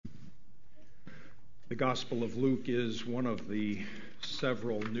The Gospel of Luke is one of the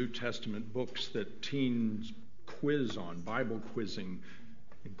several New Testament books that teens quiz on. Bible quizzing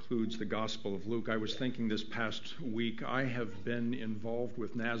includes the Gospel of Luke. I was thinking this past week, I have been involved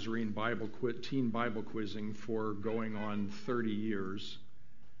with Nazarene teen Bible quizzing for going on 30 years,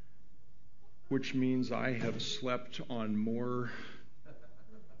 which means I have slept on more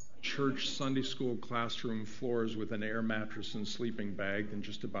church Sunday school classroom floors with an air mattress and sleeping bag than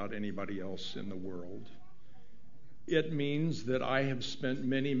just about anybody else in the world. It means that I have spent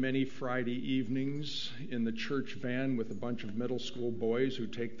many, many Friday evenings in the church van with a bunch of middle school boys who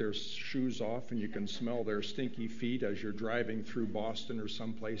take their shoes off and you can smell their stinky feet as you're driving through Boston or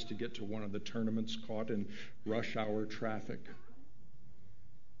someplace to get to one of the tournaments caught in rush hour traffic.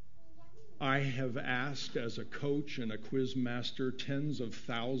 I have asked as a coach and a quiz master tens of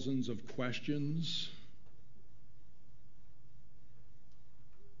thousands of questions.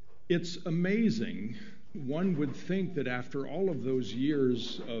 It's amazing. One would think that after all of those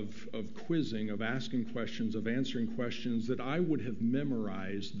years of quizzing, of asking questions, of answering questions, that I would have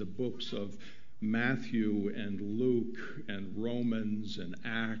memorized the books of Matthew and Luke and Romans and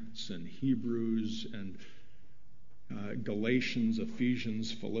Acts and Hebrews and Galatians, Ephesians,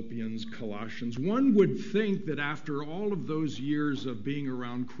 Philippians, Colossians. One would think that after all of those years of being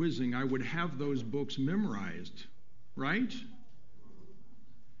around quizzing, I would have those books memorized, right?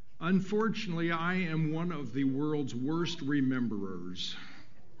 Unfortunately, I am one of the world's worst rememberers.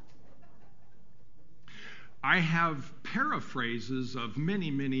 I have paraphrases of many,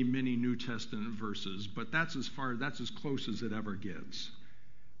 many, many New Testament verses, but that's as close as it ever gets.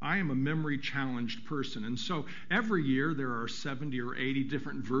 I am a memory-challenged person, and so every year there are 70 or 80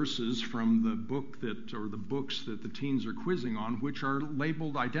 different verses from the books that the teens are quizzing on, which are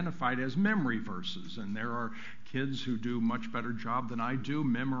identified as memory verses, and there are kids who do a much better job than I do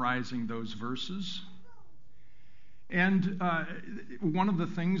memorizing those verses. And one of the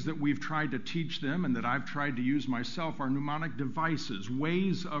things that we've tried to teach them and that I've tried to use myself are mnemonic devices,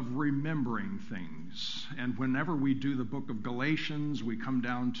 ways of remembering things. And whenever we do the book of Galatians, we come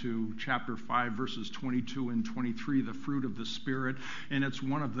down to chapter 5, verses 22 and 23, the fruit of the Spirit. And it's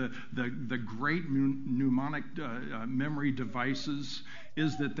one of the great mnemonic memory devices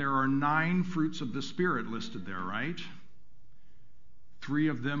is that there are 9 fruits of the Spirit listed there, right? 3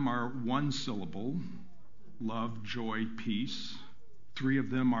 of them are one syllable. Love, joy, peace. 3 of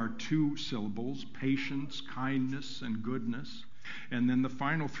them are 2 syllables, patience, kindness, and goodness. And then the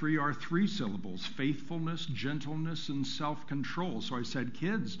final 3 are 3 syllables, faithfulness, gentleness, and self-control. So I said,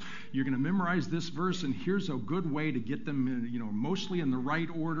 kids, you're going to memorize this verse, and here's a good way to get them, mostly in the right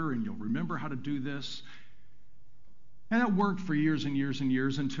order, and you'll remember how to do this. And it worked for years and years and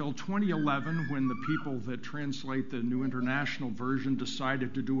years until 2011, when the people that translate the New International Version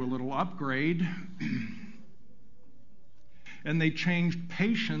decided to do a little upgrade. And they changed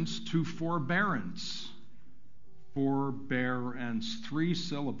patience to forbearance. Forbearance, 3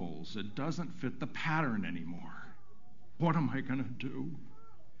 syllables. It doesn't fit the pattern anymore. What am I going to do?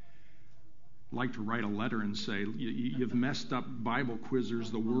 I'd like to write a letter and say, you've messed up Bible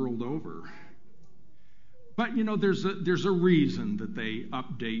quizzers the world over. But, there's a reason that they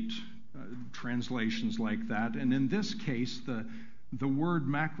update translations like that. And in this case, the word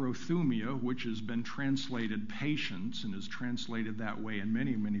macrothumia, which has been translated patience and is translated that way in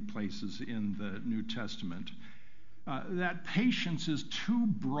many, many places in the New Testament, that patience is too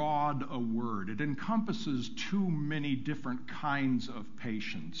broad a word. It encompasses too many different kinds of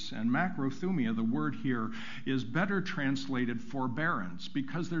patience. And macrothumia, the word here, is better translated forbearance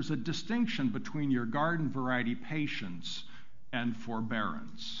because there's a distinction between your garden variety patience and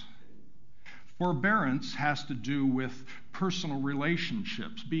forbearance. Forbearance has to do with personal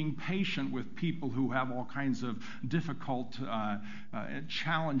relationships, being patient with people who have all kinds of difficult,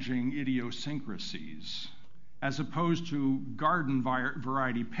 challenging idiosyncrasies, as opposed to garden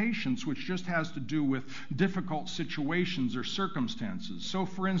variety patience, which just has to do with difficult situations or circumstances. So,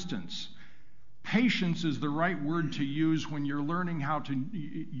 for instance, patience is the right word to use when you're learning how to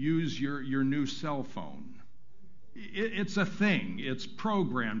use your new cell phone. It's a thing. It's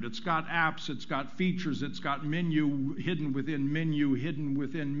programmed. It's got apps. It's got features. It's got menu hidden within menu, hidden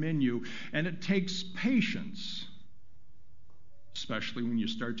within menu. And it takes patience, especially when you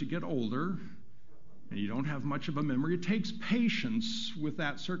start to get older and you don't have much of a memory. It takes patience with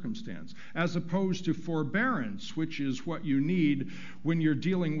that circumstance, as opposed to forbearance, which is what you need when you're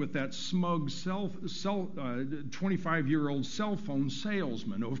dealing with that smug 25-year-old cell phone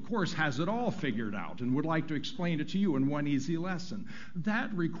salesman who, of course, has it all figured out and would like to explain it to you in one easy lesson.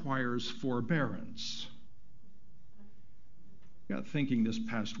 That requires forbearance. Got thinking this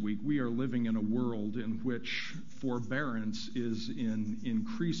past week, we are living in a world in which forbearance is in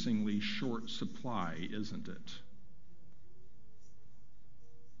increasingly short supply, isn't it?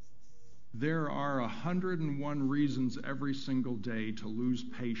 There are 101 reasons every single day to lose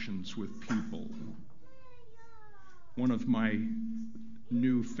patience with people. One of my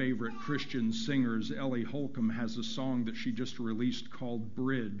new favorite Christian singers, Ellie Holcomb, has a song that she just released called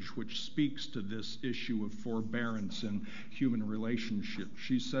Bridge, which speaks to this issue of forbearance in human relationships.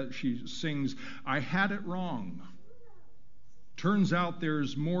 She sings, "I had it wrong. Turns out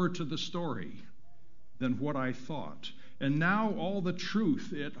there's more to the story than what I thought. And now all the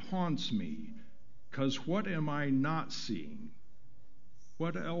truth, it haunts me. 'Cause what am I not seeing?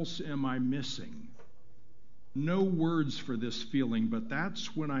 What else am I missing? No words for this feeling, but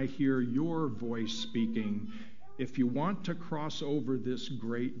that's when I hear your voice speaking. If you want to cross over this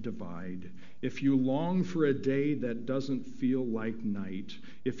great divide, if you long for a day that doesn't feel like night,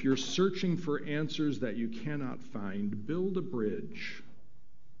 if you're searching for answers that you cannot find, build a bridge.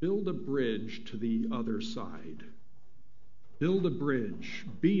 Build a bridge to the other side. Build a bridge.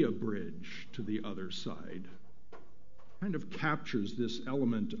 Be a bridge to the other side." Kind of captures this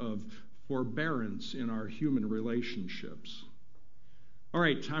element of forbearance in our human relationships. All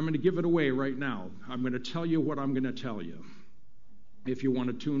right, I'm going to give it away right now. I'm going to tell you what I'm going to tell you. If you want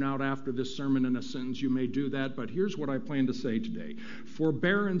to tune out after this sermon in a sentence, you may do that, but here's what I plan to say today.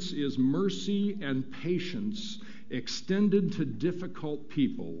 Forbearance is mercy and patience extended to difficult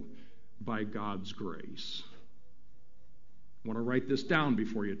people by God's grace. I want to write this down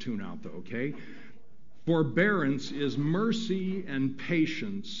before you tune out, though, okay? Forbearance is mercy and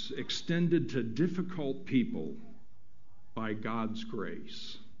patience extended to difficult people by God's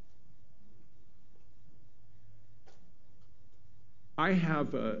grace. I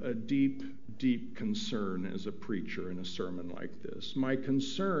have a deep, deep concern as a preacher in a sermon like this. My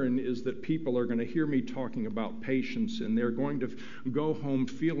concern is that people are going to hear me talking about patience, and they're going to go home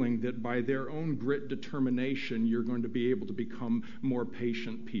feeling that by their own grit determination, you're going to be able to become more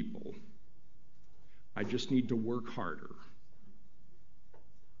patient people. I just need to work harder.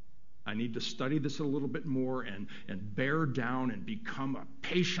 I need to study this a little bit more and bear down and become a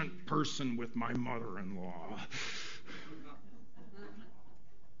patient person with my mother-in-law.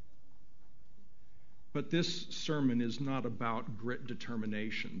 But this sermon is not about grit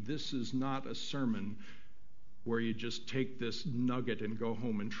determination. This is not a sermon where you just take this nugget and go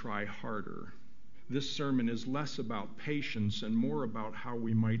home and try harder. This sermon is less about patience and more about how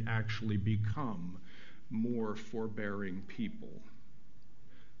we might actually become more forbearing people.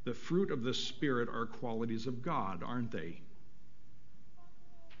 The fruit of the Spirit are qualities of God, aren't they?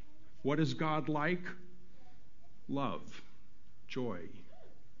 What is God like? Love, joy,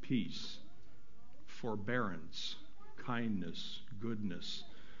 peace, forbearance, kindness, goodness,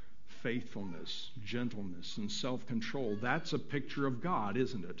 faithfulness, gentleness, and self-control. That's a picture of God,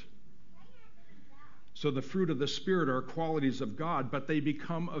 isn't it? So the fruit of the Spirit are qualities of God, but they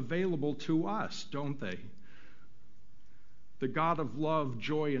become available to us, don't they? The God of love,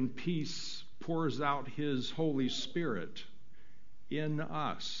 joy, and peace pours out His Holy Spirit in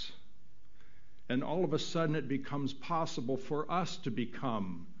us. And all of a sudden it becomes possible for us to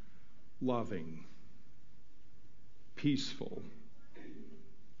become loving, peaceful,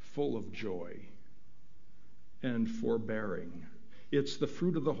 full of joy, and forbearing. It's the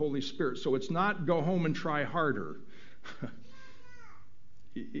fruit of the Holy Spirit. So it's not go home and try harder.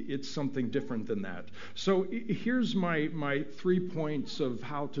 It's something different than that. So here's my 3 points of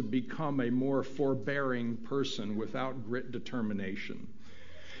how to become a more forbearing person without grit determination.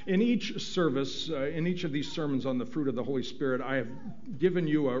 In each service, in each of these sermons on the fruit of the Holy Spirit, I have given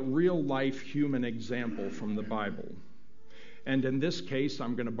you a real-life human example from the Bible. And in this case,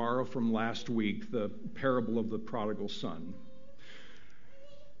 I'm going to borrow from last week, the parable of the prodigal son.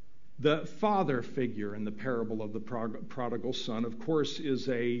 The father figure in the parable of the prodigal son, of course, is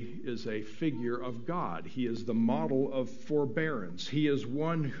a figure of God. He is the model of forbearance. He is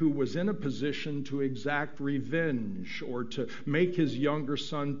one who was in a position to exact revenge or to make his younger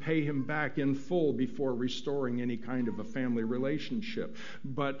son pay him back in full before restoring any kind of a family relationship.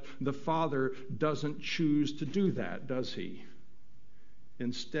 But the father doesn't choose to do that, does he?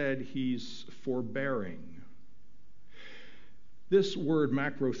 Instead, he's forbearing. This word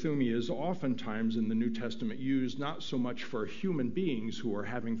macrothumia is oftentimes in the New Testament used not so much for human beings who are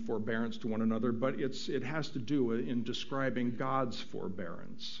having forbearance to one another, but it has to do in describing God's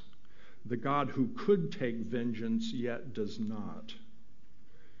forbearance. The God who could take vengeance yet does not.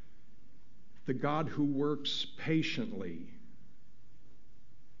 The God who works patiently,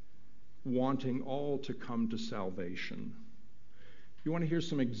 wanting all to come to salvation. You want to hear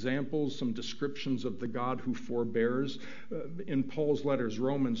some examples, some descriptions of the God who forbears? In Paul's letters,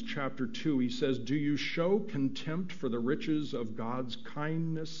 Romans chapter 2, he says, "Do you show contempt for the riches of God's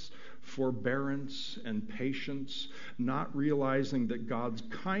kindness, forbearance, and patience, not realizing that God's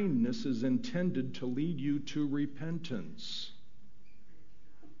kindness is intended to lead you to repentance?"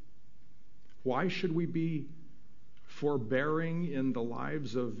 Why should we be forbearing in the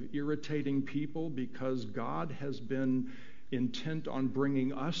lives of irritating people? Because God has been intent on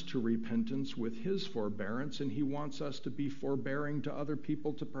bringing us to repentance with his forbearance, and he wants us to be forbearing to other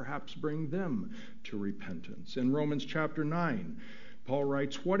people to perhaps bring them to repentance. In Romans chapter 9, Paul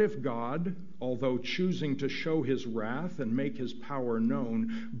writes, "What if God, although choosing to show his wrath and make his power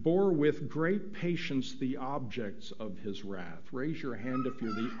known, bore with great patience the objects of his wrath?" Raise your hand if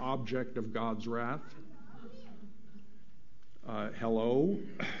you're the object of God's wrath. Hello?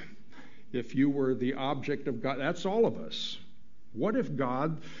 If you were the object of God, that's all of us. What if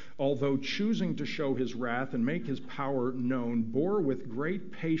God, although choosing to show his wrath and make his power known, bore with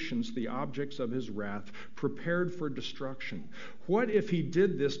great patience the objects of his wrath, prepared for destruction? What if he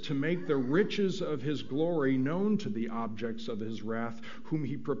did this to make the riches of his glory known to the objects of his wrath, whom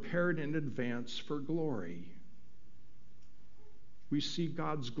he prepared in advance for glory? We see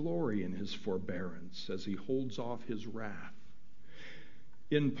God's glory in his forbearance as he holds off his wrath.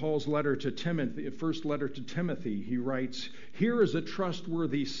 In Paul's letter to Timothy, first letter to Timothy, he writes, "Here is a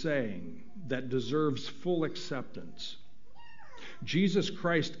trustworthy saying that deserves full acceptance. Jesus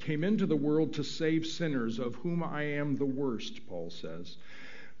Christ came into the world to save sinners, of whom I am the worst," Paul says.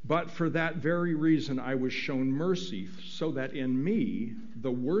 "But for that very reason I was shown mercy, so that in me,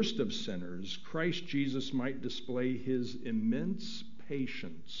 the worst of sinners, Christ Jesus might display his immense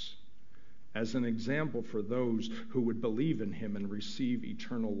patience as an example for those who would believe in him and receive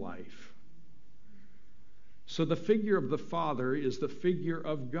eternal life." So the figure of the Father is the figure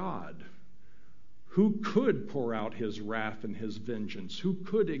of God, who could pour out his wrath and his vengeance, who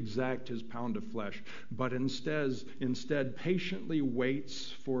could exact his pound of flesh, but instead patiently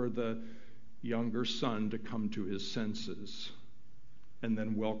waits for the younger son to come to his senses and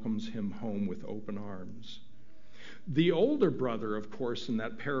then welcomes him home with open arms. The older brother, of course, in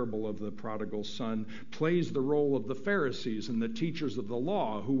that parable of the prodigal son, plays the role of the Pharisees and the teachers of the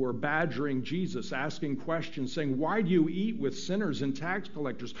law who were badgering Jesus, asking questions, saying, "Why do you eat with sinners and tax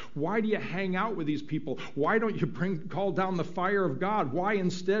collectors? Why do you hang out with these people? Why don't you call down the fire of God? Why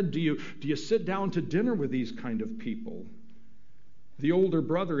instead do you sit down to dinner with these kind of people?" The older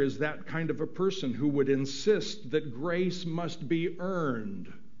brother is that kind of a person who would insist that grace must be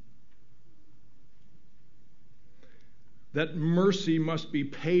earned, that mercy must be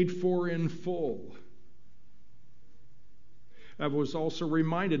paid for in full. I was also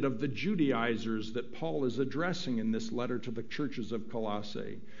reminded of the Judaizers that Paul is addressing in this letter to the churches of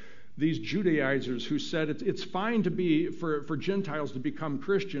Colossae. These Judaizers who said it's fine to be for Gentiles to become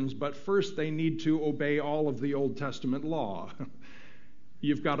Christians, but first they need to obey all of the Old Testament law.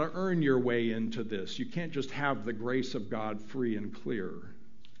 You've got to earn your way into this. You can't just have the grace of God free and clear.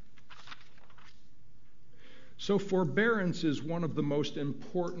 So forbearance is one of the most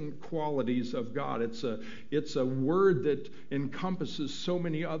important qualities of God. It's a word that encompasses so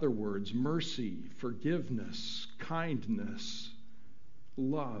many other words: mercy, forgiveness, kindness,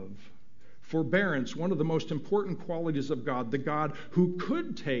 love. Forbearance, one of the most important qualities of God, the God who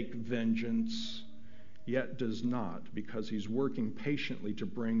could take vengeance, yet does not, because he's working patiently to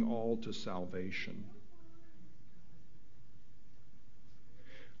bring all to salvation.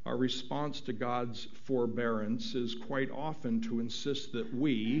 Our response to God's forbearance is quite often to insist that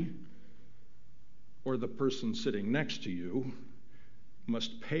we, or the person sitting next to you,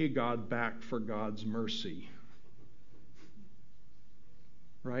 must pay God back for God's mercy.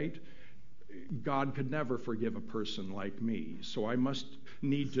 Right? God could never forgive a person like me, so I must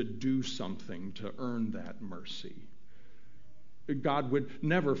need to do something to earn that mercy. God would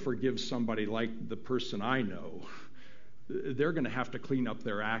never forgive somebody like the person I know. They're going to have to clean up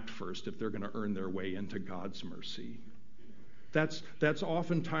their act first if they're going to earn their way into God's mercy. That's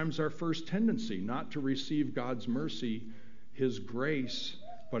oftentimes our first tendency, not to receive God's mercy, his grace,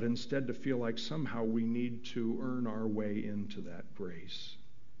 but instead to feel like somehow we need to earn our way into that grace.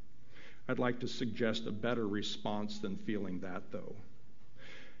 I'd like to suggest a better response than feeling that, though.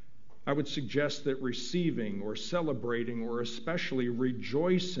 I would suggest that receiving or celebrating or especially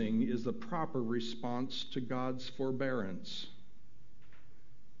rejoicing is the proper response to God's forbearance.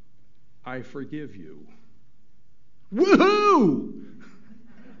 I forgive you. Woohoo!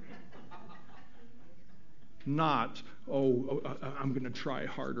 Not, I'm going to try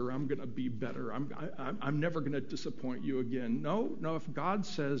harder. I'm going to be better. I'm never going to disappoint you again. No, if God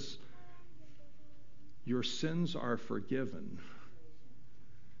says your sins are forgiven,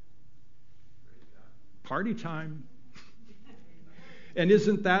 party time. And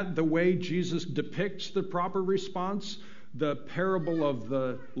isn't that the way Jesus depicts the proper response? The parable of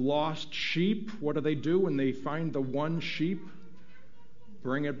the lost sheep. What do they do when they find the one sheep?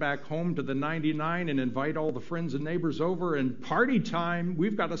 Bring it back home to the 99 and invite all the friends and neighbors over, and party time.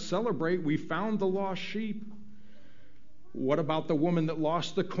 We've got to celebrate. We found the lost sheep. What about the woman that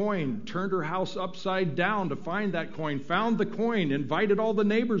lost the coin? Turned her house upside down to find that coin, found the coin, invited all the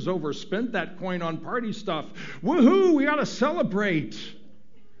neighbors over, spent that coin on party stuff. Woohoo, we got to celebrate.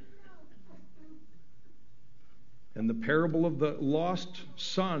 And the parable of the lost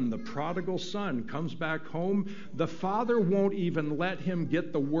son, the prodigal son, comes back home. The father won't even let him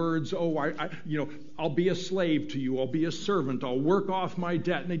get the words, I'll be a slave to you. I'll be a servant. I'll work off my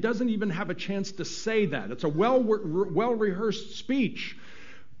debt. And he doesn't even have a chance to say that. It's a well-rehearsed speech.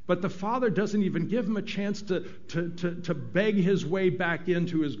 But the father doesn't even give him a chance to beg his way back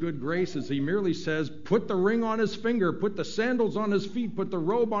into his good graces. He merely says, put the ring on his finger, put the sandals on his feet, put the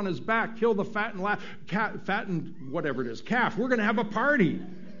robe on his back, kill the fattened whatever it is, calf. We're going to have a party.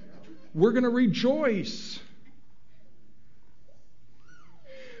 We're going to rejoice.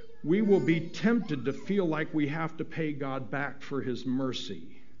 We will be tempted to feel like we have to pay God back for his mercy.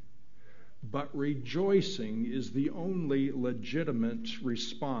 But rejoicing is the only legitimate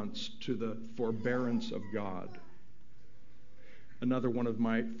response to the forbearance of God. Another one of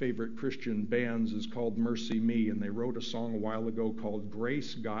my favorite Christian bands is called Mercy Me, and they wrote a song a while ago called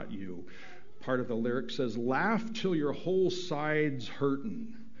Grace Got You. Part of the lyric says, laugh till your whole side's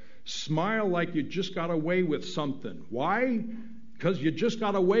hurtin'. Smile like you just got away with something. Why? Because you just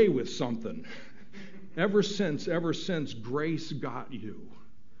got away with something. Ever since, grace got you.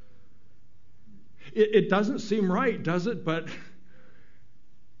 It doesn't seem right, does it? But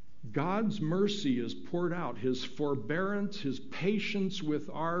God's mercy is poured out. His forbearance, his patience with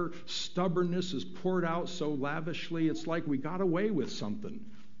our stubbornness is poured out so lavishly. It's like we got away with something.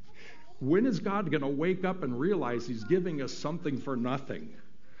 When is God going to wake up and realize he's giving us something for nothing?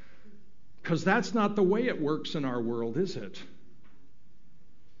 Because that's not the way it works in our world, is it?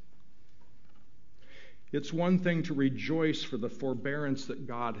 It's one thing to rejoice for the forbearance that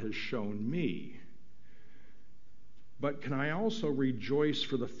God has shown me. But can I also rejoice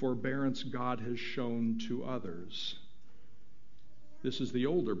for the forbearance God has shown to others? This is the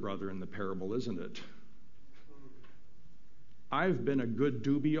older brother in the parable, isn't it? I've been a good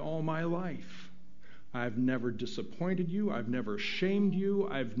doobie all my life. I've never disappointed you. I've never shamed you.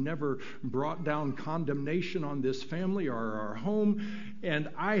 I've never brought down condemnation on this family or our home. And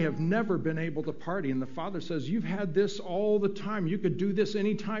I have never been able to party. And the father says, you've had this all the time. You could do this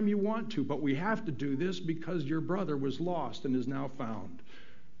anytime you want to, but we have to do this because your brother was lost and is now found,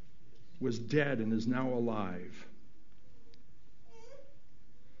 was dead and is now alive.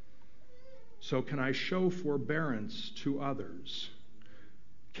 So can I show forbearance to others?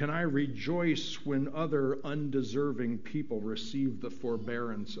 Can I rejoice when other undeserving people receive the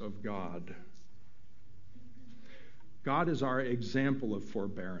forbearance of God? God is our example of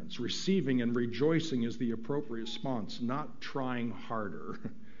forbearance. Receiving and rejoicing is the appropriate response, not trying harder.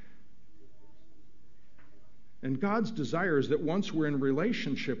 And God's desire is that once we're in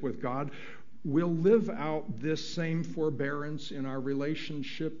relationship with God, we'll live out this same forbearance in our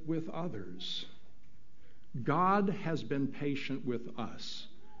relationship with others. God has been patient with us.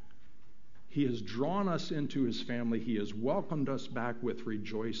 He has drawn us into his family. He has welcomed us back with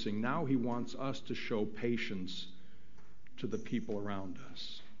rejoicing. Now he wants us to show patience to the people around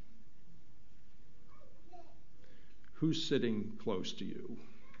us. Who's sitting close to you?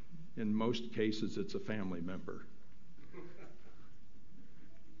 In most cases, it's a family member.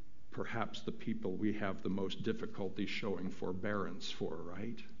 Perhaps the people we have the most difficulty showing forbearance for,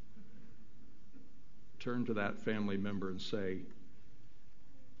 right? Turn to that family member and say,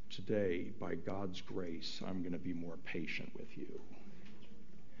 today, by God's grace, I'm going to be more patient with you.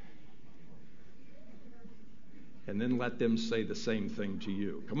 And then let them say the same thing to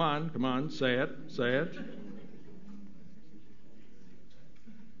you. Come on, say it.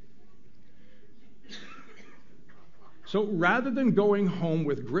 So rather than going home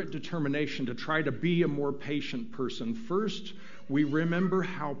with grit determination to try to be a more patient person, first we remember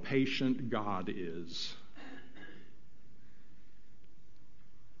how patient God is.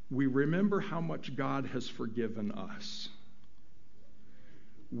 We remember how much God has forgiven us.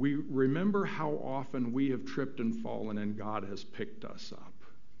 We remember how often we have tripped and fallen and God has picked us up.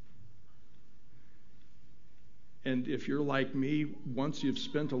 And if you're like me, once you've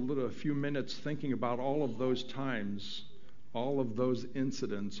spent a few minutes thinking about all of those times, all of those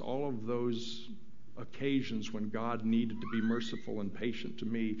incidents, all of those occasions when God needed to be merciful and patient to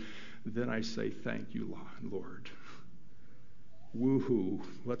me, then I say, thank you, Lord. Woohoo,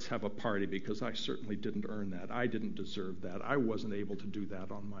 let's have a party, because I certainly didn't earn that. I didn't deserve that. I wasn't able to do that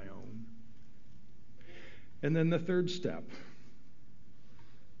on my own. And then the third step,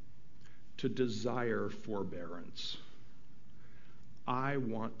 to desire forbearance. I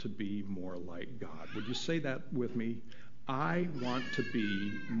want to be more like God. Would you say that with me? I want to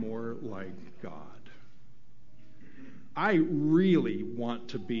be more like God. I really want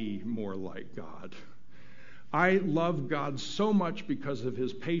to be more like God. I love God so much because of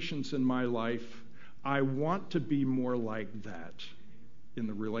his patience in my life. I want to be more like that in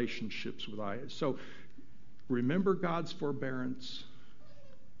the relationships with others. So remember God's forbearance.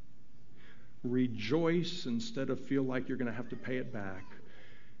 Rejoice instead of feel like you're going to have to pay it back.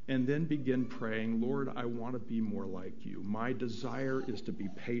 And then begin praying, Lord, I want to be more like you. My desire is to be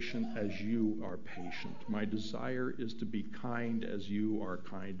patient as you are patient. My desire is to be kind as you are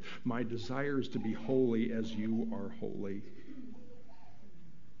kind. My desire is to be holy as you are holy.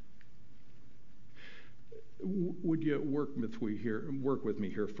 Would you work with me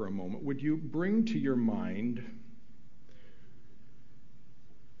here for a moment? Would you bring to your mind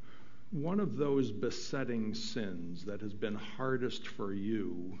one of those besetting sins that has been hardest for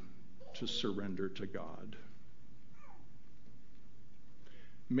you to surrender to God?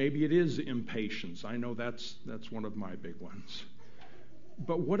 Maybe it is impatience. I know that's one of my big ones.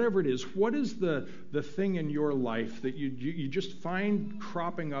 But whatever it is, what is the thing in your life that you just find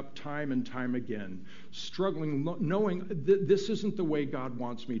cropping up time and time again, struggling, knowing this isn't the way God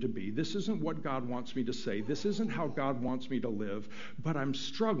wants me to be. This isn't what God wants me to say. This isn't how God wants me to live. But I'm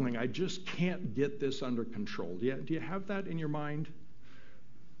struggling. I just can't get this under control. Do you have that in your mind?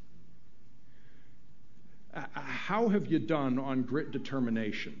 How have you done on grit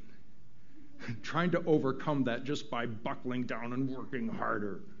determination? Trying to overcome that just by buckling down and working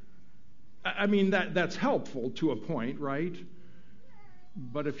harder. I mean, that's helpful to a point, right?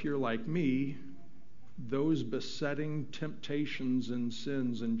 But if you're like me, those besetting temptations and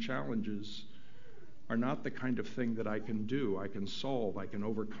sins and challenges are not the kind of thing that I can do, I can solve, I can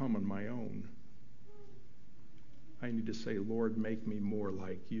overcome on my own. I need to say, Lord, make me more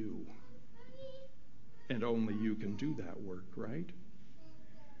like you. And only you can do that work, right?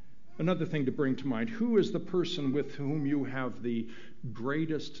 Another thing to bring to mind, who is the person with whom you have the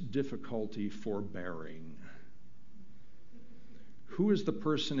greatest difficulty forbearing? Who is the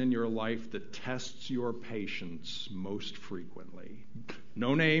person in your life that tests your patience most frequently?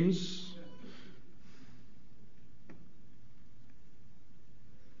 No names.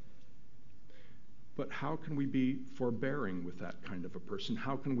 But how can we be forbearing with that kind of a person?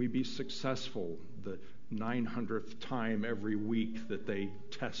 How can we be successful the 900th time every week that they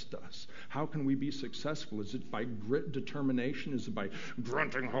test us? How can we be successful? Is it by grit determination? Is it by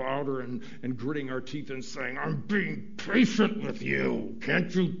grunting louder and gritting our teeth and saying, I'm being patient with you.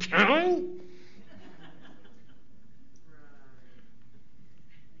 Can't you tell?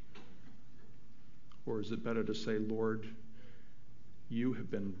 Or is it better to say, Lord, you have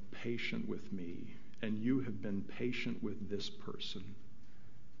been patient with me, and you have been patient with this person.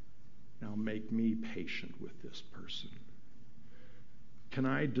 Now make me patient with this person. Can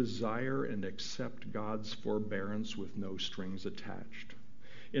I desire and accept God's forbearance with no strings attached?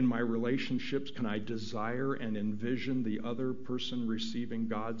 In my relationships, can I desire and envision the other person receiving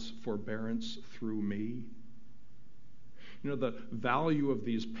God's forbearance through me? You know, the value of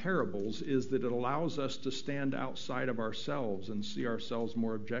these parables is that it allows us to stand outside of ourselves and see ourselves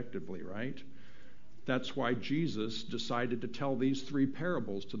more objectively, right? That's why Jesus decided to tell these three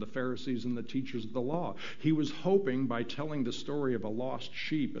parables to the Pharisees and the teachers of the law. He was hoping by telling the story of a lost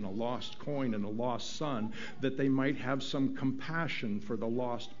sheep and a lost coin and a lost son that they might have some compassion for the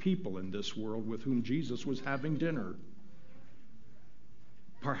lost people in this world with whom Jesus was having dinner.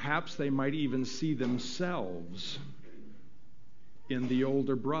 Perhaps they might even see themselves in the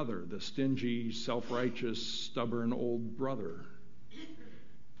older brother, the stingy, self-righteous, stubborn old brother.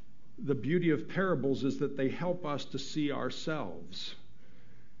 The beauty of parables is that they help us to see ourselves.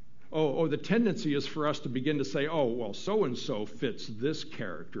 The tendency is for us to begin to say, so-and-so fits this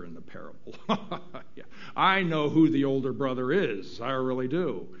character in the parable. Yeah, I know who the older brother is. I really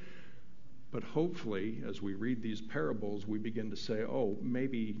do. But hopefully, as we read these parables, we begin to say,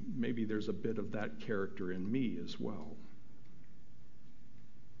 maybe there's a bit of that character in me as well.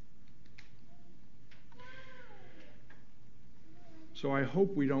 So I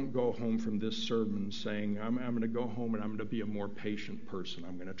hope we don't go home from this sermon saying, I'm going to go home and I'm going to be a more patient person.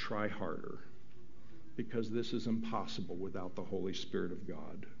 I'm going to try harder. Because this is impossible without the Holy Spirit of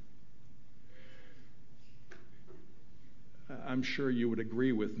God. I'm sure you would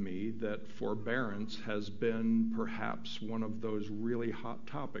agree with me that forbearance has been perhaps one of those really hot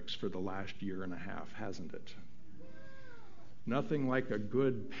topics for the last year and a half, hasn't it? Nothing like a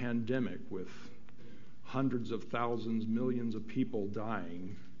good pandemic with hundreds of thousands, millions of people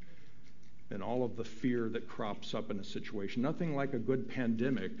dying, and all of the fear that crops up in a situation. Nothing like a good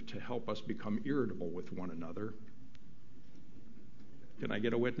pandemic to help us become irritable with one another. Can I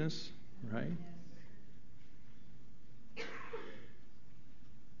get a witness? Right?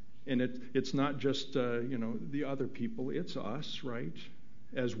 And it's not just, the other people. It's us, right?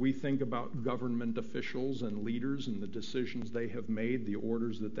 As we think about government officials and leaders and the decisions they have made, the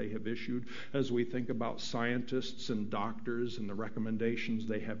orders that they have issued, as we think about scientists and doctors and the recommendations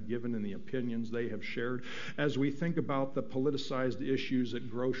they have given and the opinions they have shared, as we think about the politicized issues at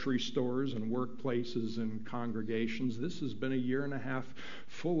grocery stores and workplaces and congregations, this has been a year and a half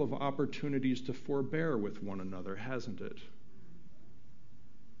full of opportunities to forbear with one another, hasn't it?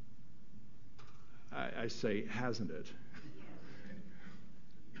 I say, hasn't it?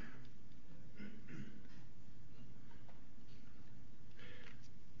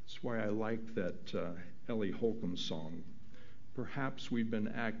 That's why I like that Ellie Holcomb song. Perhaps we've been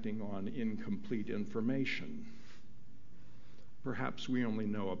acting on incomplete information. Perhaps we only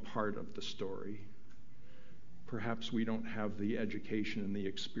know a part of the story. Perhaps we don't have the education and the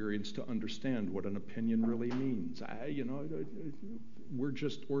experience to understand what an opinion really means. We're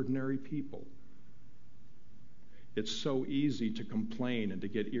just ordinary people. It's so easy to complain and to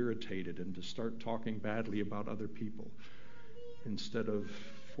get irritated and to start talking badly about other people instead of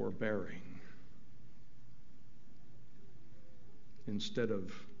forbearing, instead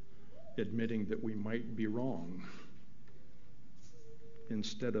of admitting that we might be wrong,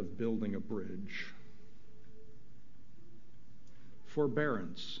 instead of building a bridge.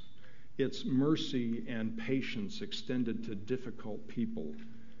 Forbearance, it's mercy and patience extended to difficult people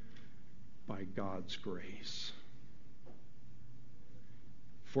by God's grace.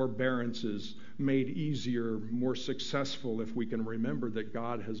 Forbearance is made easier, more successful if we can remember that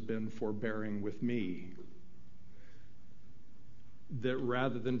God has been forbearing with me. That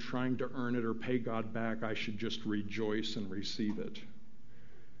rather than trying to earn it or pay God back, I should just rejoice and receive it.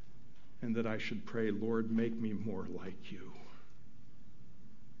 And that I should pray, Lord, make me more like you.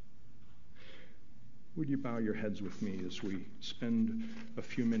 Would you bow your heads with me as we spend a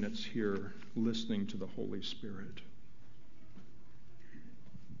few minutes here listening to the Holy Spirit?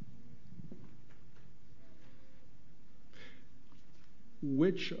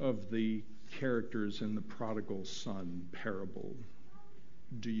 Which of the characters in the prodigal son parable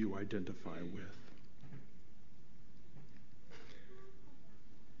do you identify with?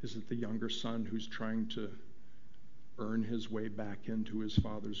 Is it the younger son who's trying to earn his way back into his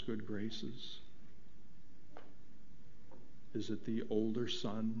father's good graces? Is it the older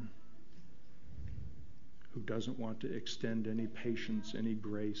son who doesn't want to extend any patience, any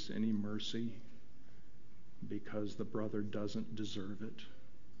grace, any mercy because the brother doesn't deserve it?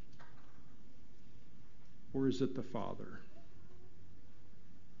 Or is it the father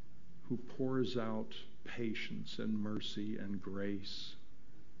who pours out patience and mercy and grace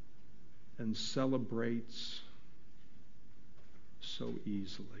and celebrates so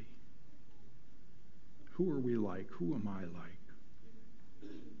easily? Who are we like? Who am I like?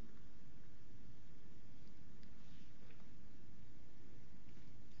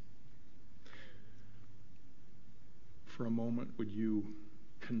 For a moment, would you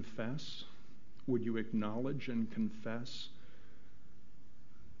confess? Would you acknowledge and confess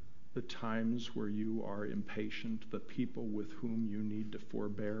the times where you are impatient, the people with whom you need to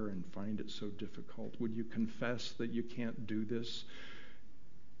forbear and find it so difficult? Would you confess that you can't do this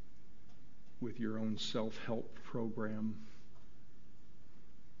with your own self-help program?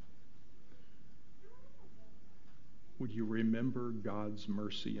 Would you remember God's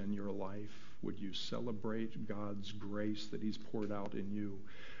mercy in your life? Would you celebrate God's grace that He's poured out in you?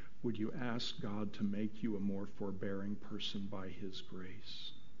 Would you ask God to make you a more forbearing person by His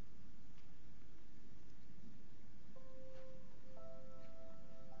grace?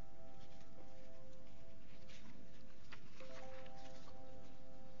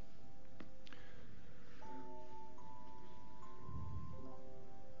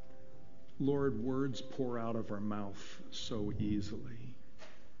 Lord, words pour out of our mouth so easily.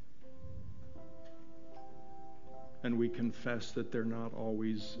 And we confess that they're not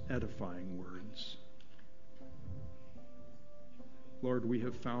always edifying words. Lord, we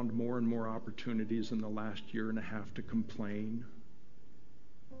have found more and more opportunities in the last year and a half to complain,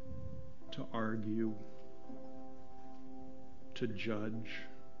 to argue, to judge,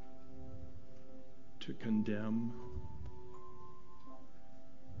 to condemn.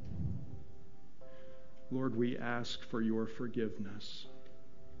 Lord, we ask for your forgiveness.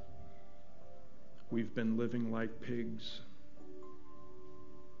 We've been living like pigs.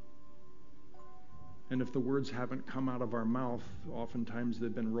 And if the words haven't come out of our mouth, oftentimes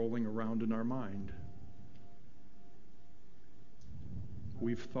they've been rolling around in our mind.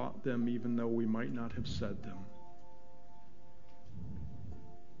 We've thought them even though we might not have said them.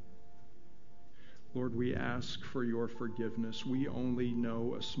 Lord, we ask for your forgiveness. We only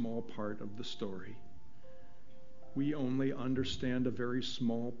know a small part of the story. We only understand a very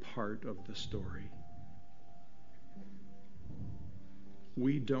small part of the story.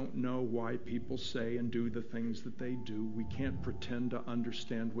 We don't know why people say and do the things that they do. We can't pretend to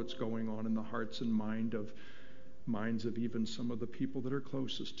understand what's going on in the hearts and minds of even some of the people that are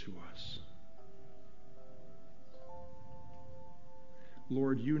closest to us.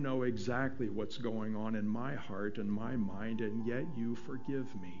 Lord, you know exactly what's going on in my heart and my mind, and yet you forgive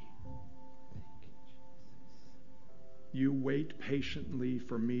me. You wait patiently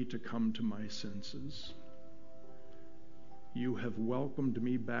for me to come to my senses. You have welcomed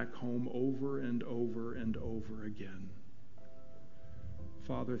me back home over and over and over again.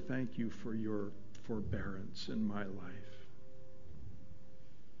 Father, thank you for your forbearance in my life.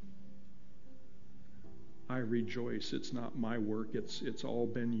 I rejoice. It's not my work. It's all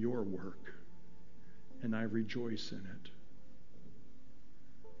been your work, and I rejoice in it.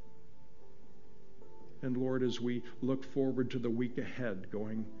 And Lord, as we look forward to the week ahead,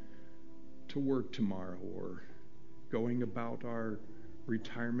 going to work tomorrow, or going about our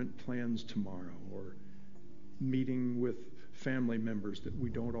retirement plans tomorrow, or meeting with family members that we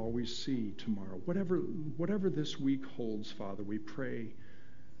don't always see tomorrow, whatever this week holds, Father, we pray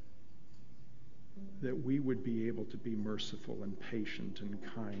that we would be able to be merciful and patient and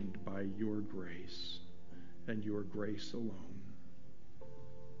kind by your grace and your grace alone.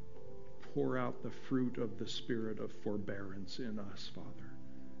 Pour out the fruit of the Spirit of forbearance in us, Father,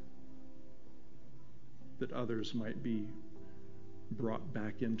 that others might be brought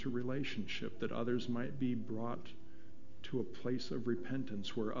back into relationship, that others might be brought to a place of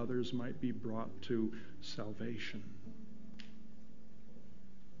repentance, where others might be brought to salvation.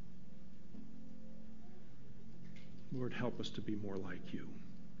 Lord, help us to be more like you.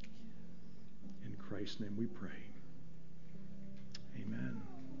 In Christ's name we pray. Amen.